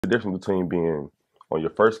the difference between being on your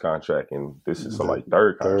first contract and this is somebody's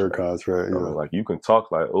Third contract. contract, I yeah. mean, like you can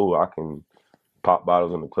talk like, oh, I can pop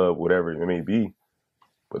bottles in the club, whatever it may be.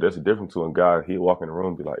 But there's a difference to a guy, he'd walk in the room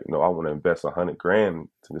and be like, no, I want to invest $100,000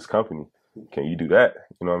 to this company. Can you do that?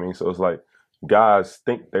 You know what I mean? So it's like guys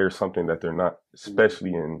think there's something that they're not,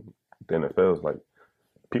 especially in the NFL. It's like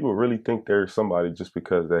people really think they're somebody just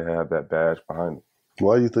because they have that badge behind them.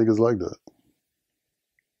 Why do you think it's like that?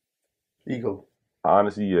 Ego.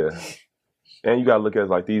 Honestly, yeah. And you got to look at it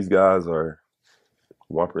like these guys are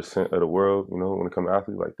 1% of the world, you know, when it comes to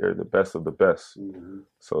athletes, like they're the best of the best. Mm-hmm.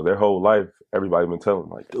 So their whole life, everybody been telling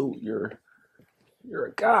them, like, dude, you're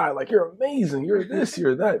a guy, like you're amazing, you're this,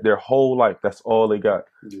 you're that. Their whole life, that's all they got.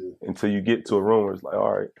 Yeah. Until you get to a room where it's like,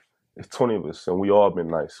 all right, it's 20 of us, and we all been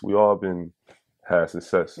nice, we all been had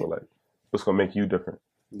success. So like, what's gonna make you different?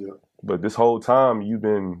 Yeah. But this whole time, you've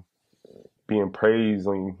been being praised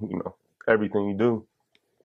on, you know, everything you do.